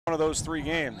one of those 3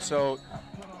 games. So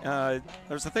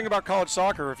there's the thing about college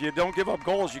soccer: if you don't give up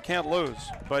goals, you can't lose.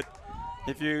 But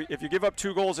if you give up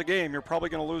 2 goals a game, you're probably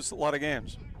going to lose a lot of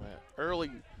games.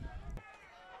 Early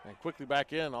and quickly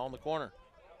back in on the corner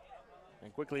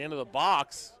and quickly into the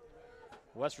box.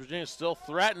 West Virginia still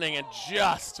threatening and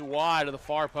just wide of the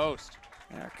far post.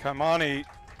 Yeah, Kamani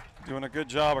doing a good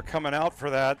job of coming out for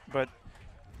that, but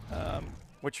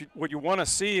what you want to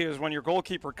see is when your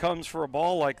goalkeeper comes for a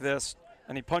ball like this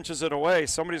and he punches it away,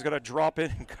 somebody's got to drop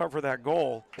in and cover that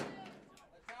goal.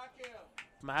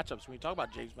 Matchups, when you talk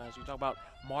about James Madison, you talk about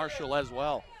Marshall as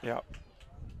well. Yeah.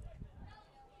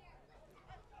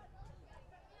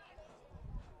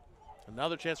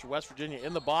 Another chance for West Virginia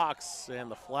in the box, and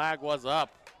the flag was up.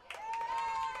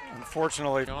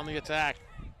 Unfortunately. On the attack,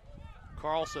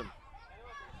 Carlson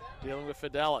dealing with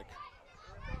Fidelic.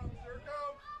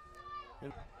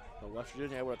 But West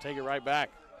Virginia able to take it right back.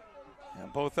 Yeah,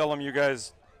 both LMU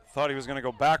guys thought he was going to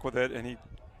go back with it, and he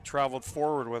traveled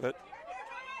forward with it.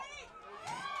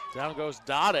 Down goes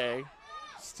Dade.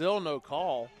 Still no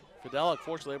call. Fidelic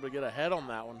fortunately able to get ahead on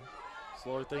that one.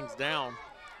 Slow things down.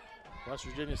 West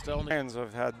Virginia still in the fans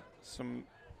have had some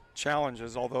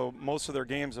challenges, although most of their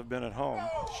games have been at home.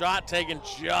 Shot taken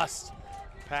just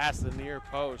past the near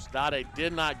post. Dade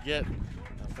did not get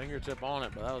a fingertip on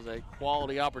it, but that was a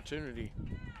quality opportunity.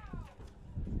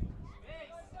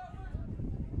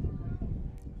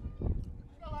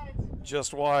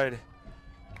 Just wide.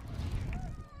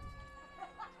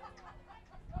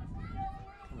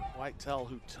 Couldn't quite tell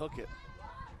who took it.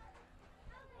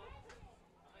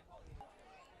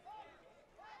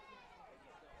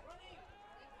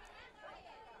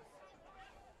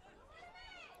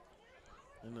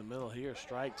 In the middle here,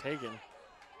 strike taken.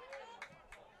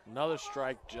 Another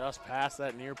strike just past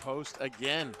that near post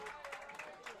again.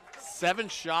 7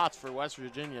 shots for West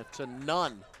Virginia to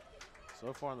none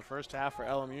so far in the first half for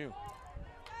LMU.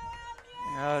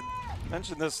 Yeah, I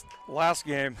mentioned this last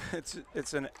game.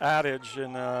 It's an adage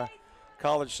in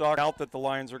college soccer out that the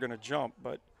Lions are going to jump,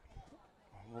 but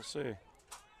we'll see.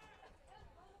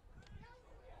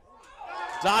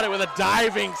 Dade with a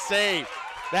diving save.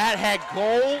 That had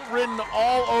goal written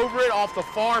all over it off the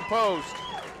far post,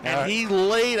 and he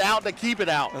laid out to keep it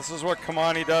out. This is what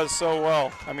Kamani does so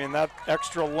well. I mean, that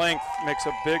extra length makes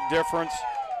a big difference,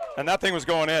 and that thing was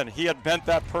going in. He had bent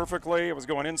that perfectly. It was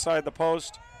going inside the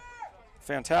post.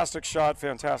 Fantastic shot,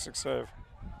 fantastic save.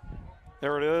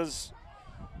 There it is.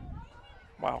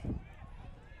 Wow.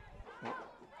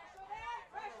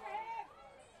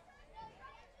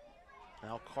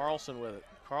 Now Carlson with it.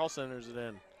 Carlson enters it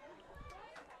in.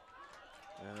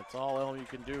 And it's all LMU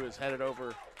can do is head it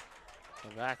over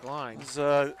the back line.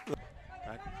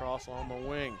 Back across on the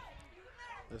wing.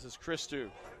 This is Christou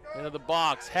into the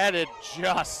box, headed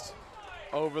just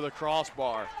over the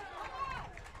crossbar.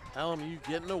 LMU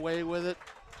getting away with it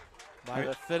by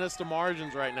the thinnest of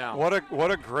margins right now.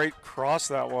 What a great cross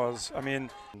that was. I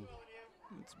mean,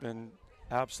 it's been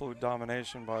absolute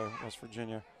domination by West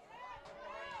Virginia.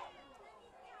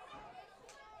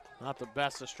 Not the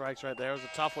best of strikes right there. It was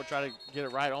a tough one trying to get it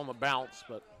right on the bounce,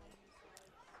 but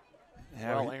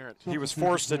yeah, well errant. He was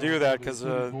forced to do that because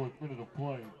there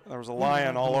was a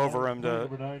lion all over him to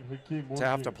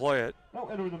have to play it. Now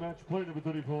entering the match, player number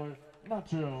 34,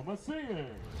 Nacho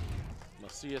Macias.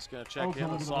 Macias going to check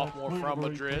in, the sophomore from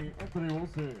Madrid.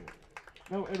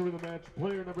 Now entering the match,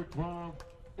 player number 12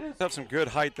 is... Have some good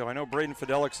height, though. I know Braden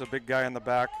Fidelic's a big guy in the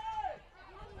back.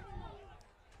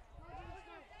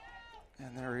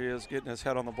 And there he is getting his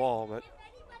head on the ball, but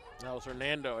that was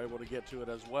Hernando able to get to it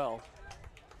as well.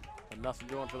 But nothing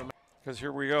doing for the. Because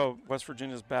here we go, West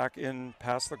Virginia's back in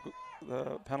past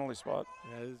the penalty spot.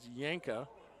 Yeah, it's Yanka.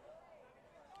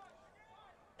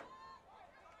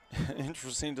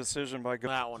 Interesting decision by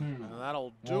that one, and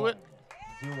that'll do it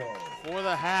for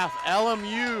the half.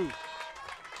 LMU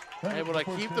able to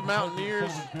keep the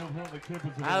Mountaineers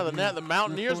out of the net. The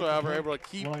Mountaineers, however, able to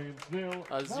keep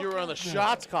a 0 in the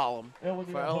shots column for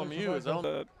LMU.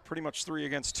 Is pretty much 3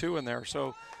 against 2 in there.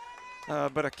 So,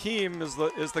 but Akeem is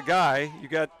the guy. You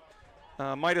got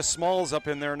Midas Smalls up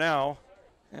in there now,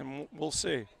 and we'll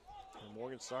see. And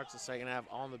Morgan starts the second half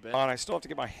on the bench. And I still have to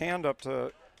get my hand up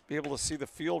to be able to see the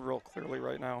field real clearly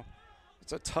right now.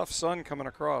 It's a tough sun coming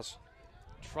across.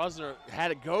 Trusner had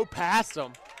to go past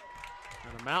him.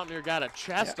 And the Mountaineer got a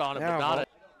chest on it, but not it.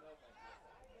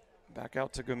 Back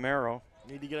out to Gamero.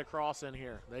 Need to get a cross in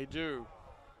here. They do.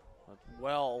 But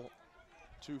well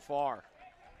too far.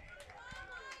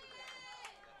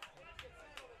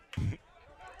 To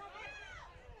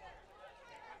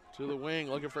the wing,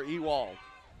 looking for Ewald.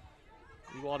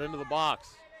 Ewald into the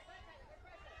box.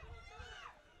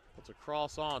 Puts a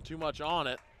cross on, too much on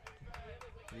it.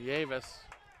 Nieves.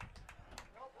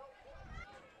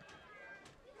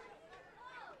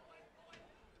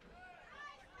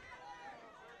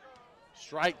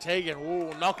 Strike taken, ooh,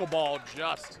 knuckleball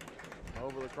just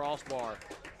over the crossbar.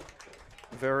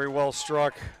 Very well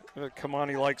struck.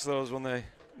 Kamani likes those when they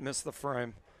miss the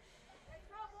frame.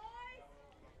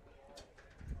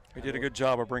 He did a good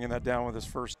job of bringing that down with his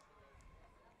first.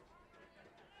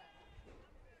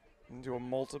 Into a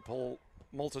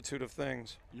multitude of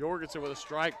things. Jorgensen with a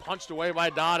strike, punched away by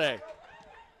Dade.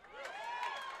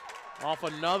 Off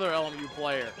another LMU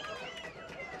player.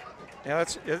 Yeah,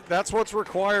 that's what's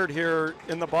required here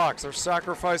in the box. They're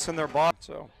sacrificing their box.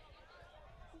 So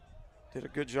did a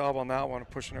good job on that one,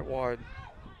 pushing it wide.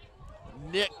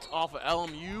 Nicked off of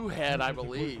LMU head, I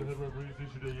believe.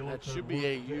 That should be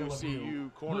a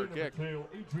UCU corner kick.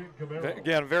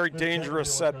 Again, very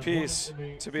dangerous set piece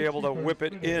to be able to whip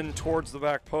it in towards the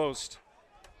back post.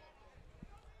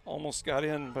 Almost got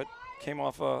in, but came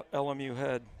off a LMU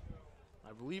head.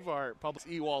 I believe our Publix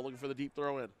Ewald looking for the deep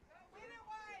throw in.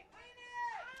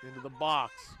 Into the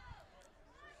box.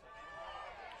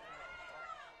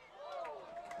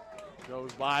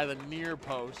 Goes by the near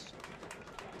post.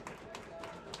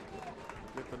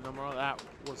 Get the number on that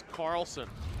was Carlson.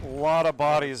 A lot of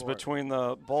bodies between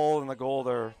the ball and the goal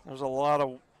there. There's a lot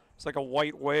of, it's like a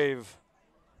white wave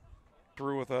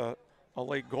through with a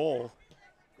late goal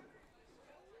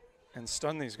and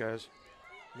stun these guys.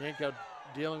 Yanko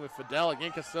dealing with Fidel.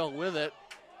 Yanko still with it.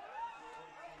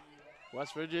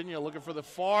 West Virginia looking for the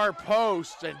far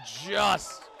post and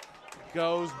just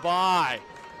goes by.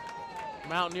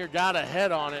 Mountaineer got a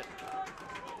head on it.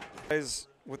 Guys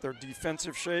with their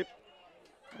defensive shape.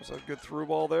 There's a good through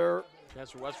ball there.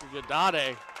 That's for West Virginia.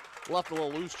 Dade left a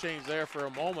little loose change there for a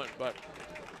moment, but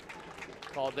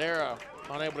Caldera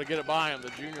unable to get it by him. The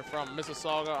junior from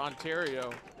Mississauga,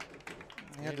 Ontario,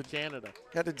 in Canada.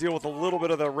 Had to deal with a little bit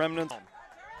of the remnants.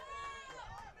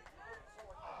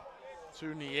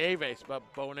 To Nieves, but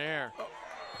Bonaire.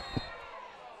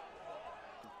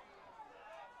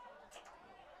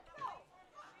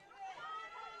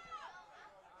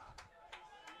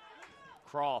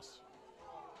 Cross.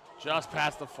 Just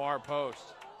past the far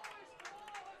post.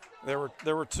 There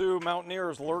were two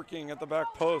Mountaineers lurking at the back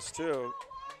post too.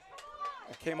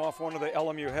 It came off one of the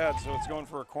LMU heads, so it's going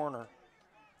for a corner.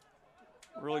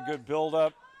 Really good build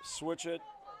up, switch it.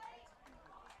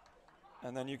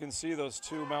 And then you can see those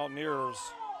two Mountaineers.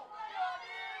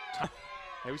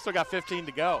 Hey, we still got 15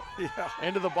 to go. Yeah.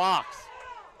 Into the box.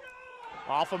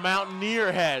 Off a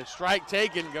Mountaineer head. Strike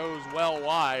taken, goes well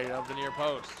wide of the near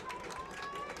post.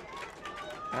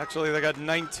 Actually, they got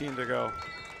 19 to go.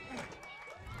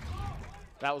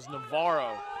 That was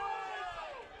Navarro.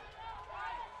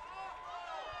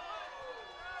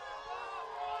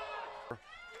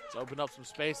 It's opened up some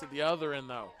space at the other end,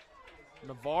 though.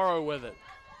 Navarro with it.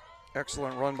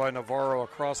 Excellent run by Navarro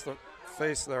across the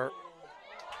face there.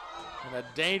 In a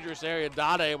dangerous area,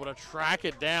 Dade able to track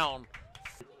it down.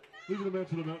 Leaving the match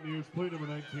for the Mountaineers, play number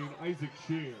 19, Isaac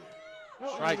Shear.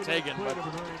 Strike taken, but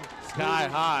sky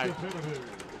high.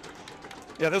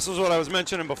 Yeah, this is what I was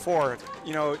mentioning before.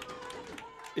 You know,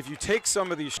 if you take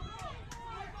some of these.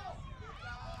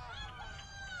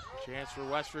 Chance for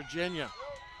West Virginia.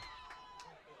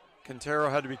 Quintero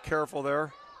had to be careful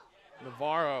there.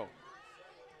 Navarro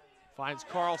finds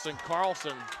Carlson.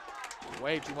 Carlson,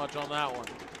 way too much on that one.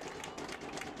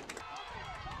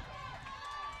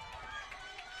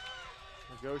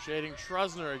 Negotiating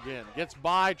Trusner again. Gets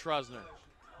by Trusner.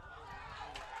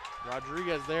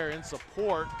 Rodriguez there in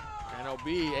support. And it'll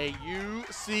be a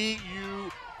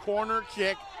UCU corner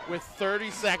kick with 30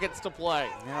 seconds to play.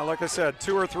 Yeah, like I said,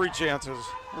 2 or 3 chances.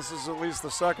 This is at least the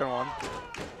second one.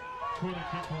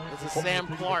 This is Sam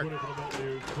Clark.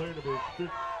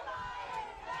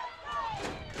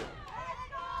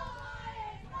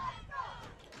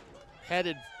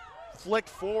 Headed, flicked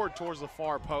forward towards the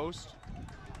far post.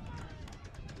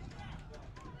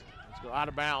 Let's go out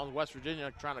of bounds. West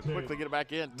Virginia trying to quickly get it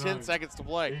back in. 10 seconds to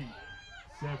play.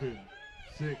 8, 7,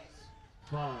 6,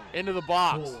 5. Into the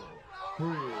box.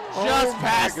 4, 3. Just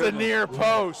past the near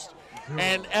post.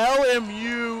 And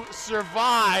LMU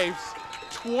survives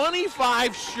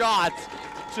 25 shots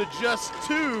to just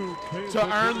 2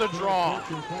 to earn the draw.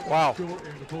 Wow.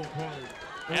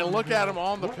 And look at them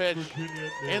on the pitch,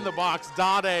 in the box.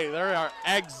 Dade, they are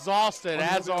exhausted,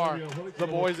 as are the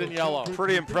boys in yellow.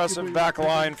 Pretty impressive back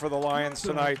line for the Lions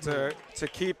tonight to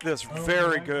keep this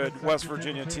very good West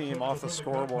Virginia team off the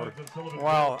scoreboard.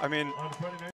 Wow, I mean,